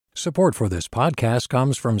Support for this podcast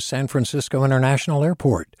comes from San Francisco International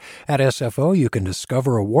Airport. At SFO, you can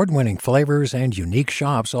discover award-winning flavors and unique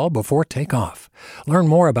shops all before takeoff. Learn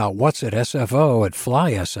more about what's at SFO at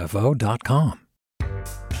flysfo.com.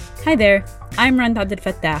 Hi there, I'm Rand Abdel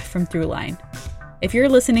Fattah from Throughline. If you're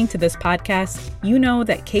listening to this podcast, you know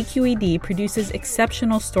that KQED produces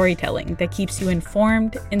exceptional storytelling that keeps you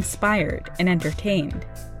informed, inspired, and entertained.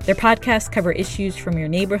 Their podcasts cover issues from your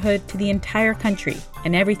neighborhood to the entire country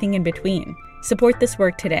and everything in between. Support this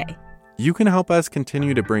work today. You can help us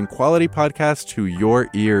continue to bring quality podcasts to your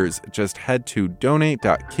ears. Just head to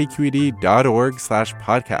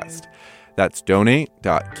donate.kqed.org/podcast. That's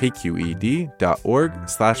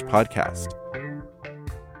donate.kqed.org/podcast.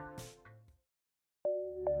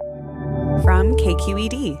 From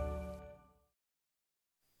KQED.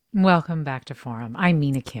 Welcome back to Forum. I'm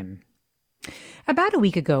Mina Kim. About a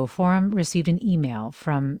week ago, Forum received an email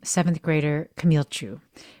from 7th grader Camille Chu.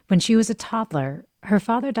 When she was a toddler, her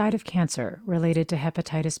father died of cancer related to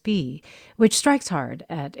hepatitis B, which strikes hard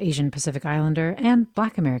at Asian Pacific Islander and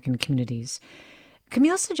Black American communities.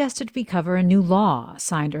 Camille suggested we cover a new law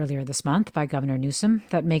signed earlier this month by Governor Newsom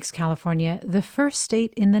that makes California the first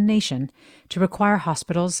state in the nation to require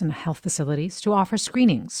hospitals and health facilities to offer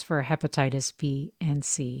screenings for hepatitis B and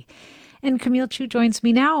C. And Camille Chu joins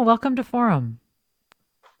me now. Welcome to Forum.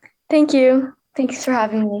 Thank you. Thanks for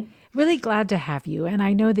having me. Really glad to have you. And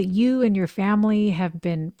I know that you and your family have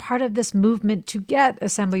been part of this movement to get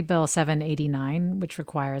Assembly Bill 789, which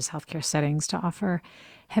requires healthcare settings to offer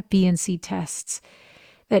Hep B and C tests,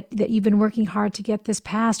 that you've been working hard to get this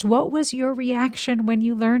passed. What was your reaction when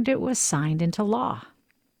you learned it was signed into law?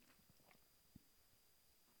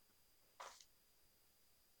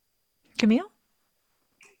 Camille?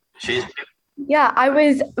 Yeah, I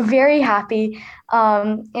was very happy.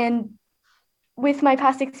 And with my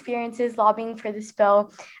past experiences lobbying for this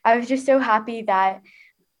bill, I was just so happy that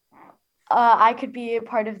I could be a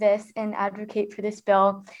part of this and advocate for this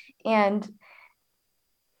bill. And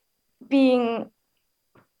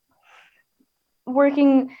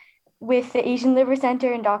working with the Asian Liver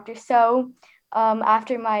Center and Dr. So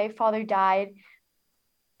after my father died,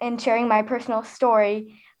 and sharing my personal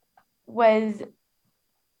story was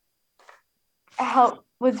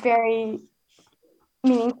very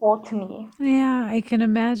meaningful to me. Yeah, I can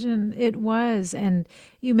imagine it was. And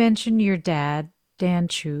you mentioned your dad, Dan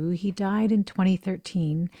Chu. He died in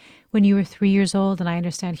 2013 when you were 3 years old, and I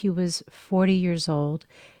understand he was 40 years old.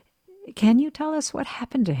 Can you tell us what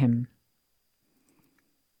happened to him?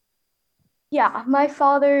 Yeah, my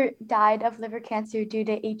father died of liver cancer due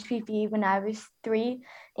to HPV when I was 3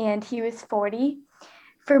 and he was 40.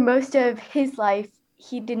 For most of his life,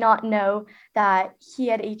 he did not know that he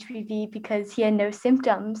had HPV because he had no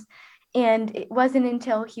symptoms. And it wasn't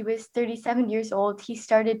until he was 37 years old, he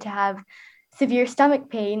started to have severe stomach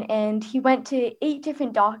pain, and he went to 8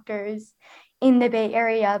 different doctors in the Bay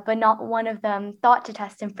Area, but not one of them thought to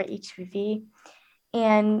test him for HPV.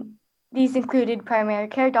 And these included primary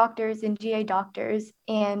care doctors and GA doctors.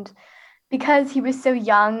 And because he was so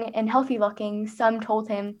young and healthy looking, some told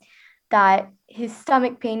him that his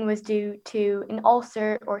stomach pain was due to an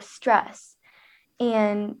ulcer or stress.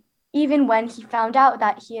 And even when he found out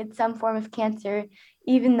that he had some form of cancer,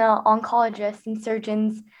 even the oncologists and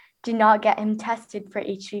surgeons did not get him tested for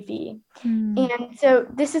HPV. And so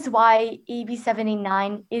this is why AB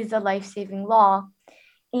 789 is a life-saving law.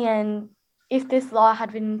 And if this law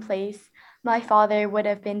had been in place, my father would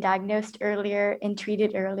have been diagnosed earlier and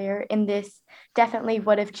treated earlier, and this definitely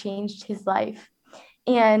would have changed his life.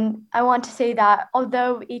 And I want to say that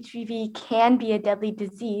although HPV can be a deadly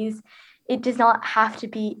disease, it does not have to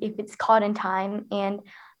be if it's caught in time. And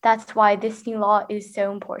that's why this new law is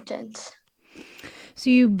so important. So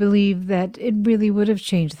you believe that it really would have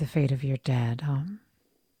changed the fate of your dad, huh?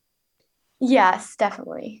 Yes,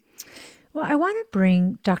 definitely. Well, I want to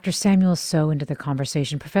bring Dr. Samuel So into the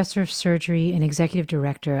conversation, professor of surgery and executive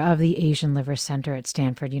director of the Asian Liver Center at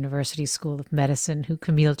Stanford University School of Medicine, who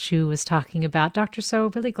Camille Chu was talking about. Dr. So,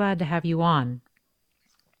 really glad to have you on.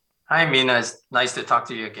 Hi, Mina. It's nice to talk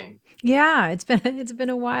to you again. Yeah, it's been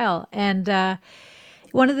a while. And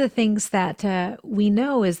one of the things that we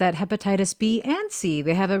know is that hepatitis B and C,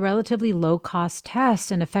 they have a relatively low-cost test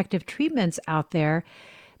and effective treatments out there.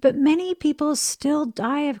 But many people still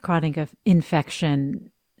die of chronic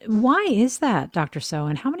infection. Why is that, Dr. So,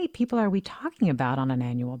 and how many people are we talking about on an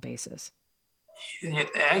annual basis?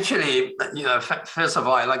 Actually, first of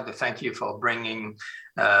all, I'd like to thank you for bringing,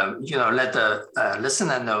 let the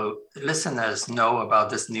listeners know about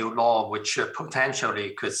this new law, which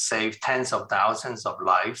potentially could save tens of thousands of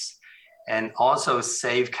lives, and also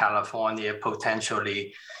save California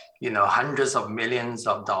potentially hundreds of millions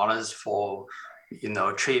of dollars for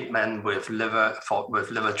treatment with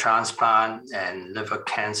liver transplant and liver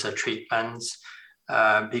cancer treatments,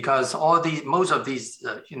 because most of these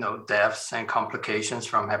deaths and complications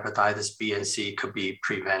from hepatitis B and C could be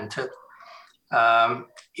prevented.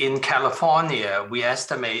 In California, we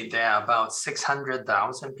estimate there are about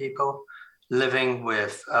 600,000 people living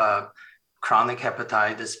with chronic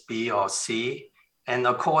hepatitis B or C. And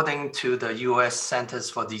according to the US Centers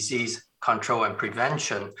for Disease Control and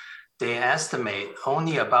Prevention, they estimate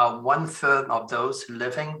only about 1/3 of those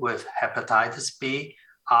living with hepatitis B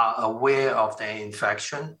are aware of their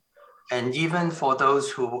infection. And even for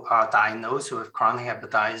those who are diagnosed with chronic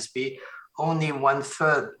hepatitis B, only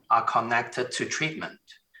 1/3 are connected to treatment.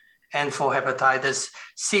 And for hepatitis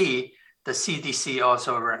C, the CDC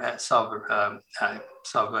also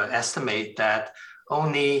estimate that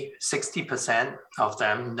only 60% of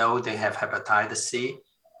them know they have hepatitis C,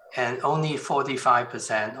 and only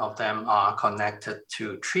 45% of them are connected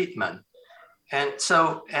to treatment. And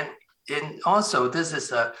also this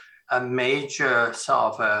is a major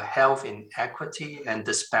sort of health inequity and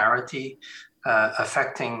disparity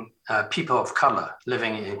affecting people of color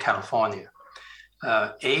living in California.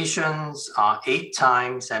 Asians are 8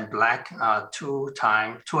 times and Black are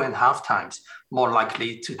 2.5 times more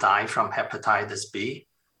likely to die from hepatitis B.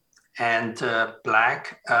 And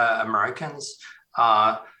Black Americans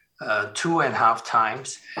are 2.5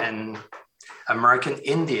 times, and American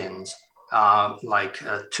Indians are like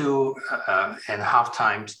 2.5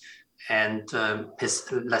 times, and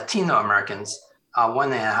Latino Americans are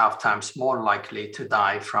 1.5 times more likely to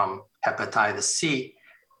die from hepatitis C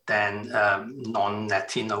than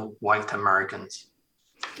non-Latino white Americans.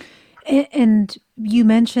 And you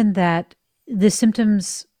mentioned that the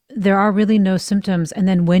symptoms, there are really no symptoms. And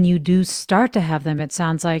then when you do start to have them, it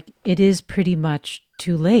sounds like it is pretty much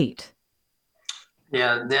too late.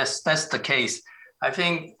 Yeah, that's the case. I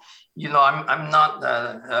think, I'm not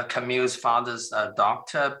Camille's father's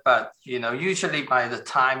doctor, but, usually by the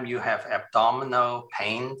time you have abdominal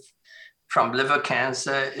pain from liver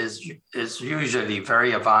cancer is usually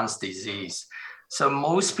very advanced disease. So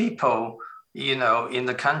most people, in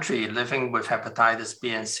the country living with hepatitis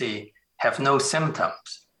B and C have no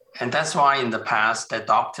symptoms. And that's why in the past, the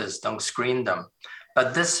doctors don't screen them.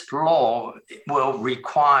 But this law will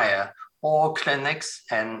require all clinics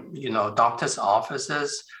and, doctors'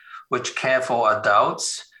 offices which care for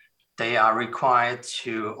adults, they are required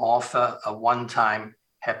to offer a one-time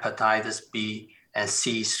hepatitis B and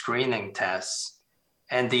C screening tests.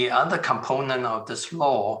 And the other component of this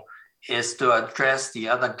law is to address the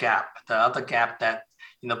other gap that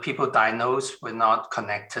people diagnosed were not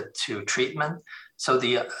connected to treatment. So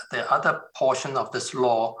the other portion of this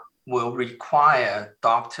law will require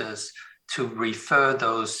doctors to refer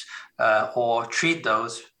those or treat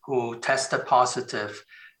those who tested positive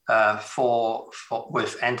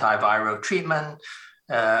with antiviral treatment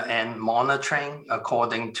and monitoring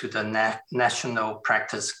according to the national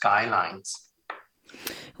practice guidelines.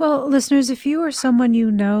 Well, listeners, if you or someone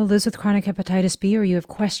you know lives with chronic hepatitis B or you have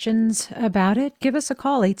questions about it, give us a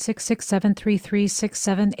call,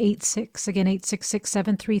 866-733-6786. Again,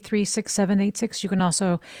 866-733-6786. You can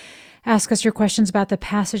also ask us your questions about the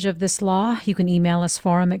passage of this law. You can email us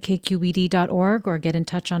forum@kqed.org or get in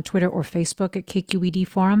touch on Twitter or Facebook at KQED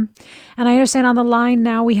Forum. And I understand on the line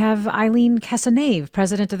now we have Eileen Casanave,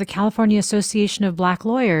 president of the California Association of Black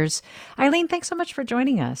Lawyers. Eileen, thanks so much for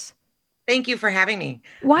joining us. Thank you for having me.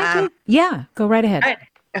 Go right ahead.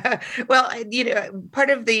 Well,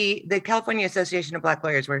 part of the California Association of Black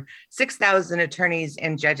Lawyers, we're 6,000 attorneys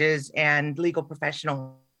and judges and legal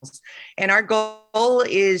professionals. And our goal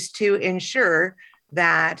is to ensure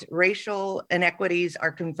that racial inequities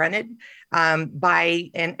are confronted and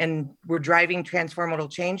we're driving transformational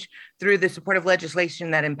change through the supportive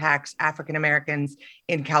legislation that impacts African Americans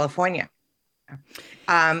in California.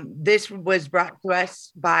 This was brought to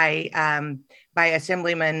us by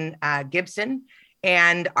Assemblyman Gibson.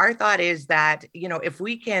 And our thought is that, if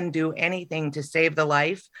we can do anything to save the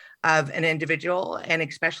life of an individual, and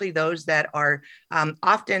especially those that are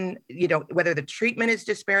often, whether the treatment is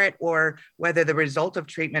disparate or whether the result of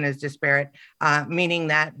treatment is disparate, meaning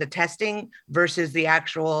that the testing versus the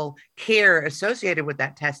actual care associated with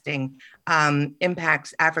that testing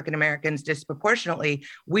impacts African Americans disproportionately,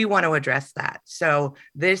 we want to address that. So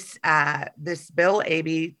this bill,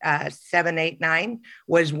 AB 789,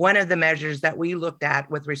 was one of the measures that we looked at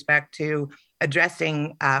with respect to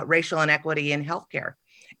addressing racial inequity in healthcare.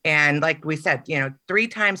 And like we said, 3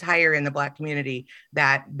 times higher in the Black community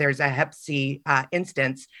that there's a Hep C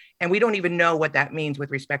instance. And we don't even know what that means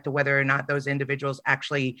with respect to whether or not those individuals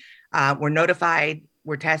actually were notified,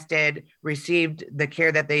 were tested, received the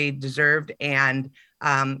care that they deserved, and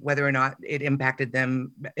whether or not it impacted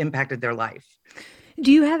their life.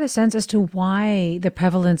 Do you have a sense as to why the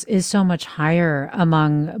prevalence is so much higher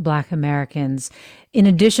among Black Americans, in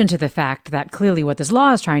addition to the fact that clearly what this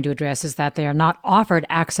law is trying to address is that they are not offered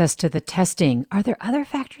access to the testing? Are there other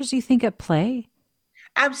factors you think at play?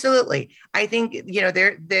 Absolutely. I think,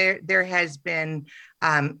 there has been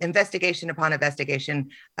investigation upon investigation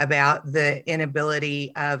about the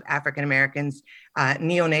inability of African Americans,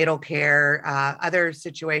 neonatal care, other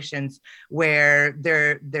situations where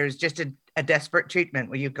there's just a desperate treatment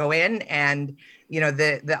where you go in and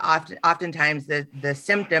oftentimes the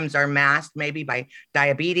symptoms are masked maybe by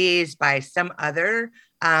diabetes, by some other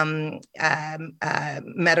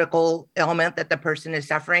medical ailment that the person is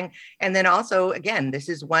suffering. And then also, again, this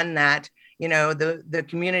is one that the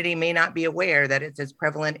community may not be aware that it's as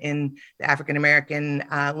prevalent in the African American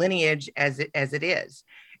lineage as it is.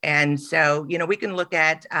 And so we can look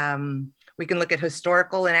at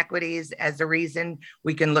historical inequities as a reason.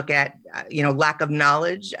 We can look at, lack of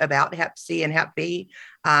knowledge about Hep C and Hep B.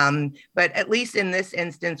 But at least in this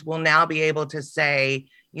instance, we'll now be able to say,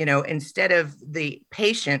 instead of the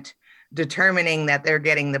patient determining that they're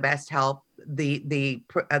getting the best help, the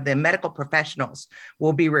medical professionals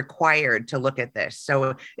will be required to look at this.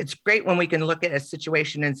 So it's great when we can look at a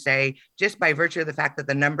situation and say, just by virtue of the fact that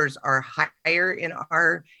the numbers are higher in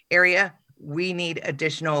our area, we need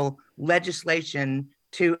additional legislation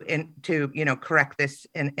to correct this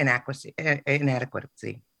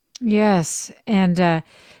inadequacy. Yes. And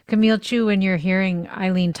Camille Chu, when you're hearing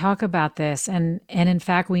Eileen talk about this, and in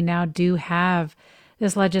fact, we now do have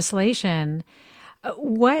this legislation,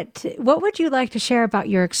 what would you like to share about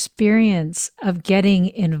your experience of getting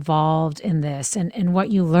involved in this and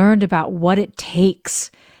what you learned about what it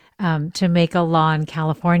takes to make a law in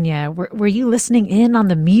California? Were you listening in on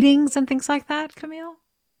the meetings and things like that, Camille?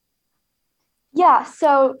 Yeah,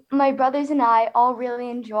 so my brothers and I all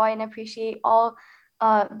really enjoy and appreciate all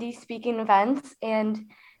these speaking events,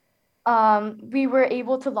 and we were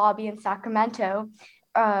able to lobby in Sacramento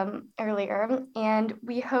earlier, and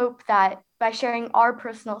we hope that by sharing our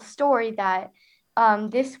personal story that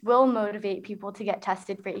this will motivate people to get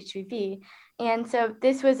tested for HPV. And so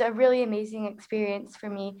this was a really amazing experience for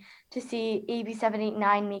me to see AB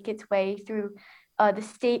 789 make its way through the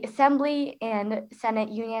state assembly and Senate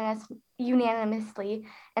unanimously,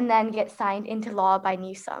 and then get signed into law by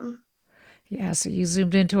Newsom. Yeah, so you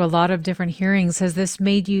zoomed into a lot of different hearings. Has this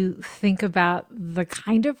made you think about the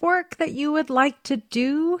kind of work that you would like to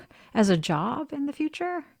do as a job in the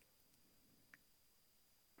future?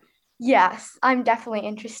 Yes, I'm definitely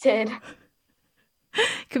interested.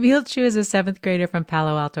 Camille Chu is a 7th grader from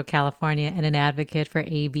Palo Alto, California, and an advocate for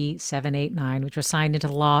AB 789, which was signed into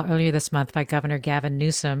law earlier this month by Governor Gavin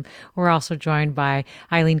Newsom. We're also joined by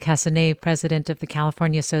Eileen Casanet, president of the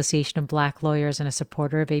California Association of Black Lawyers and a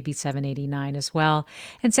supporter of AB 789 as well.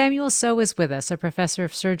 And Samuel So is with us, a professor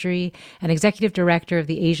of surgery and executive director of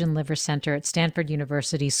the Asian Liver Center at Stanford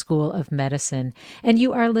University School of Medicine. And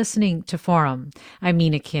you are listening to Forum. I'm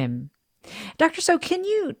Mina Kim. Dr. So, can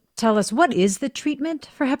you tell us, what is the treatment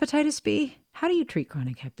for hepatitis B? How do you treat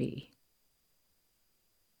chronic Hep B?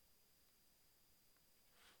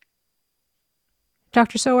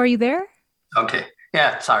 Dr. So, are you there? Okay.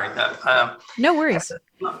 Yeah, sorry. No worries.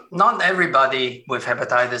 Not everybody with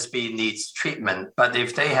hepatitis B needs treatment, but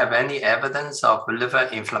if they have any evidence of liver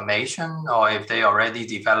inflammation, or if they already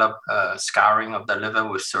develop scarring of the liver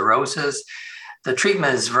with cirrhosis, the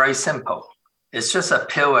treatment is very simple. It's just a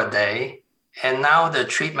pill a day. And now the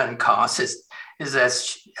treatment cost is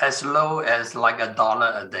as low as like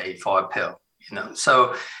 $1 a day for a pill,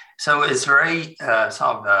 So it's very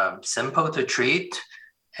simple to treat.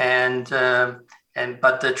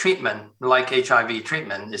 But the treatment, like HIV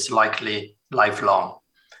treatment, is likely lifelong.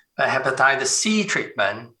 But hepatitis C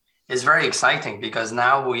treatment is very exciting because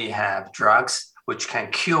now we have drugs which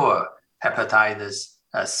can cure hepatitis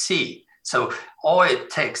C. So all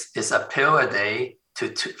it takes is a pill a day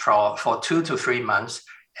for 2 to 3 months,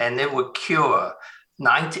 and it would cure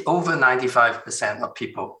over 95% of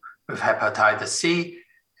people with hepatitis C.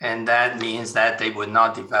 And that means that they would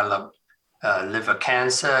not develop liver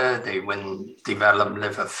cancer, they wouldn't develop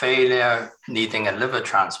liver failure, needing a liver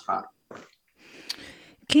transplant.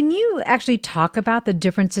 Can you actually talk about the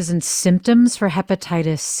differences in symptoms for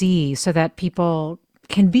hepatitis C so that people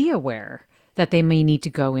can be aware that they may need to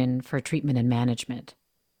go in for treatment and management?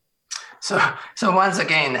 So once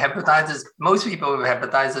again, most people with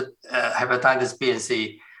hepatitis B and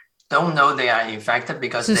C don't know they are infected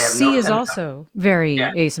because so they have C no is symptoms. Also very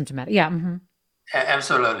asymptomatic. Yeah. Mm-hmm.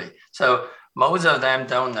 Absolutely. So most of them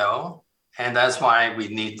don't know. And that's why we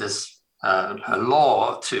need this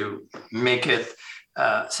law to make it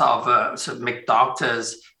so make doctors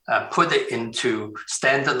put it into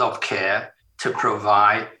standard of care to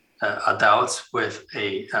provide adults with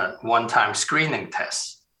a one-time screening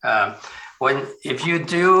test. If you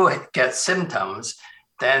do get symptoms,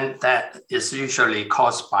 then that is usually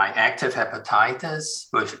caused by active hepatitis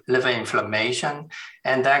with liver inflammation,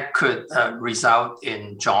 and that could result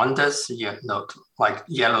in jaundice, like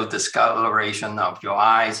yellow discoloration of your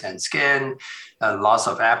eyes and skin, loss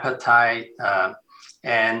of appetite,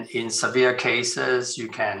 and in severe cases, you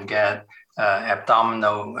can get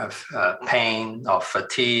abdominal pain or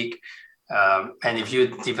fatigue. And if you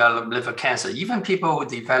develop liver cancer, even people who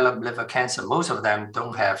develop liver cancer, most of them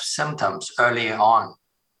don't have symptoms early on.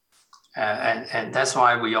 And that's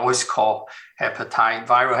why we always call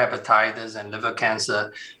viral hepatitis and liver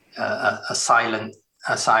cancer a silent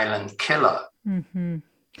killer. Mm-hmm.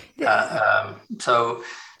 So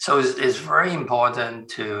it's very important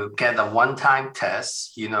to get a one-time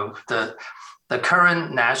test. The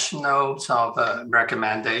current national sort of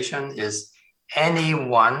recommendation is any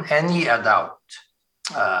adult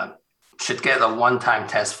should get a one-time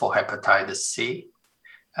test for hepatitis C.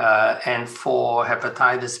 And for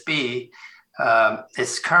hepatitis B,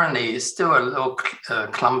 it's currently still a little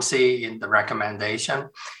clumsy in the recommendation,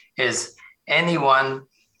 is anyone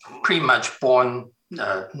pretty much born,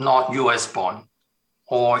 not US born,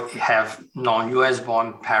 or have non-US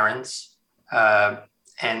born parents,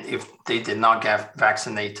 and if they did not get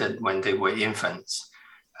vaccinated when they were infants.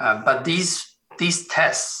 But these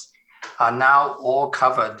tests are now all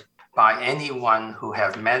covered by anyone who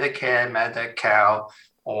have Medicare, Medi-Cal,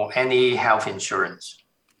 or any health insurance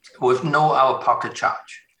with no out-of-pocket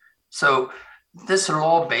charge. So this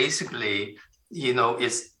law basically,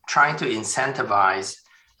 is trying to incentivize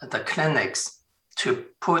the clinics to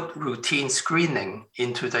put routine screening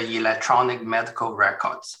into the electronic medical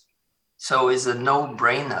records. So it's a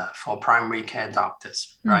no-brainer for primary care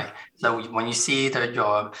doctors, right? So when you see that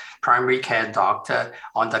your primary care doctor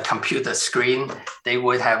on the computer screen, they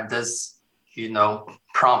would have this,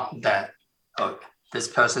 prompt that, this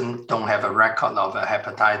person don't have a record of a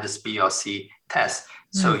hepatitis B or C test,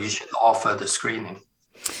 so you should offer the screening.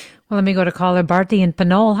 Well, let me go to caller Barty in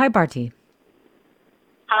Pinole. Hi, Barty.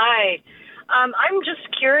 Hi. I'm just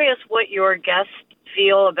curious what your guests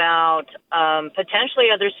feel about potentially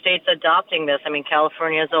other states adopting this. I mean,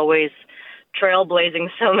 California is always trailblazing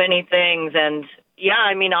so many things, and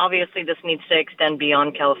obviously this needs to extend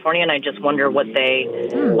beyond California, and I just wonder what they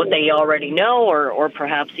already know, or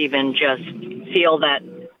perhaps even just feel that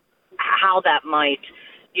how that might,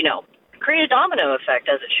 create a domino effect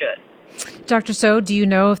as it should. Dr. So, do you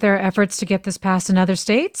know if there are efforts to get this passed in other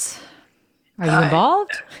states? Are you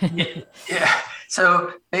involved? Yeah.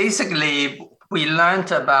 So basically, we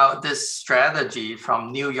learned about this strategy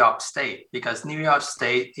from New York State, because New York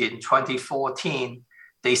State in 2014,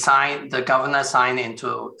 the governor signed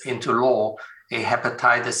into law a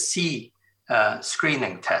hepatitis C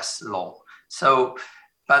screening test law. So,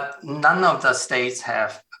 but none of the states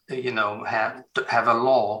have a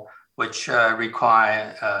law which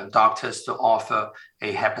require doctors to offer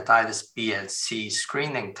a hepatitis B and C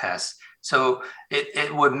screening test. So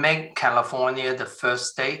it would make California the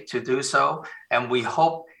first state to do so, and we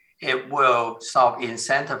hope it will sort of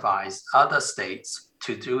incentivize other states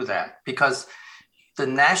to do that, because the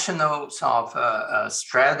national sort of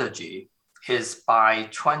strategy is by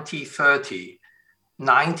 2030,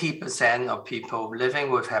 90% of people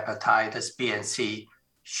living with hepatitis B and C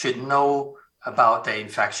should know about their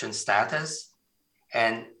infection status,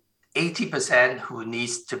 and 80% who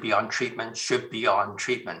needs to be on treatment should be on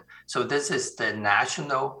treatment. So this is the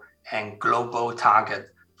national and global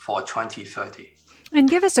target for 2030. And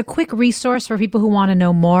give us a quick resource for people who want to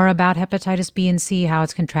know more about hepatitis B and C, how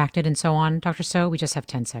it's contracted and so on. Dr. So, we just have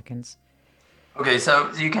 10 seconds. Okay, so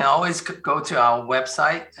you can always go to our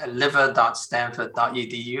website,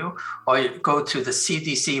 liver.stanford.edu, or you go to the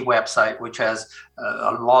CDC website, which has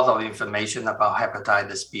a lot of information about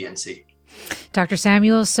hepatitis B and C. Dr.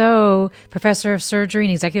 Samuel So, Professor of Surgery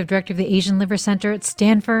and Executive Director of the Asian Liver Center at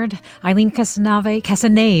Stanford, Eileen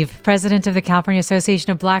Casanave, President of the California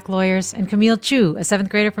Association of Black Lawyers, and Camille Chu, a 7th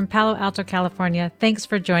grader from Palo Alto, California. Thanks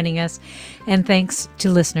for joining us, and thanks to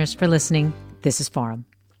listeners for listening. This is Forum.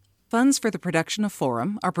 Funds for the production of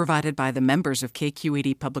Forum are provided by the members of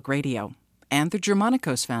KQED Public Radio and the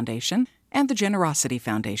Germanicos Foundation and the Generosity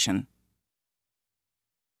Foundation.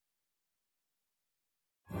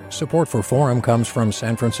 Support for Forum comes from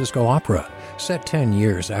San Francisco Opera. Set 10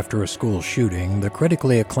 years after a school shooting, the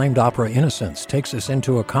critically acclaimed opera Innocence takes us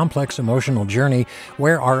into a complex emotional journey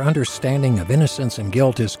where our understanding of innocence and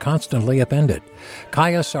guilt is constantly upended.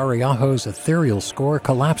 Kaya Sariaho's ethereal score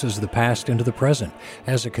collapses the past into the present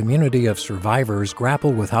as a community of survivors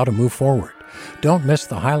grapple with how to move forward. Don't miss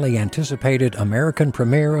the highly anticipated American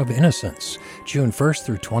premiere of Innocence, June 1st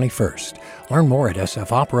through 21st. Learn more at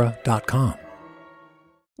sfopera.com.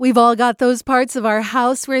 We've all got those parts of our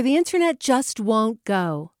house where the internet just won't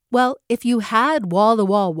go. Well, if you had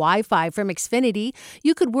wall-to-wall Wi-Fi from Xfinity,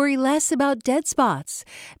 you could worry less about dead spots.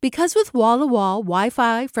 Because with wall-to-wall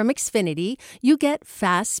Wi-Fi from Xfinity, you get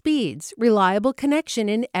fast speeds, reliable connection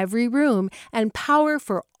in every room, and power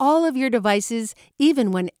for all of your devices,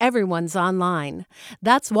 even when everyone's online.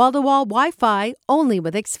 That's wall-to-wall Wi-Fi only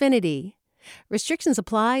with Xfinity. Restrictions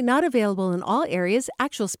apply, not available in all areas.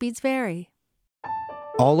 Actual speeds vary.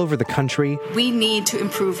 All over the country, we need to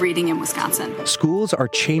improve reading in Wisconsin. Schools are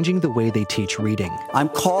changing the way they teach reading. I'm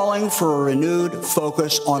calling for a renewed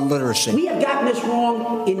focus on literacy. We have gotten this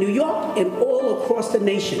wrong in New York and all across the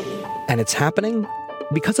nation. And it's happening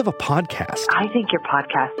because of a podcast. I think your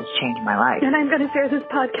podcast has changed my life. And I'm going to share this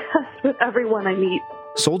podcast with everyone I meet.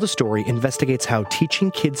 Sold a Story investigates how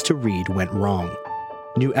teaching kids to read went wrong.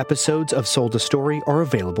 New episodes of Sold a Story are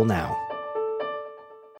available now.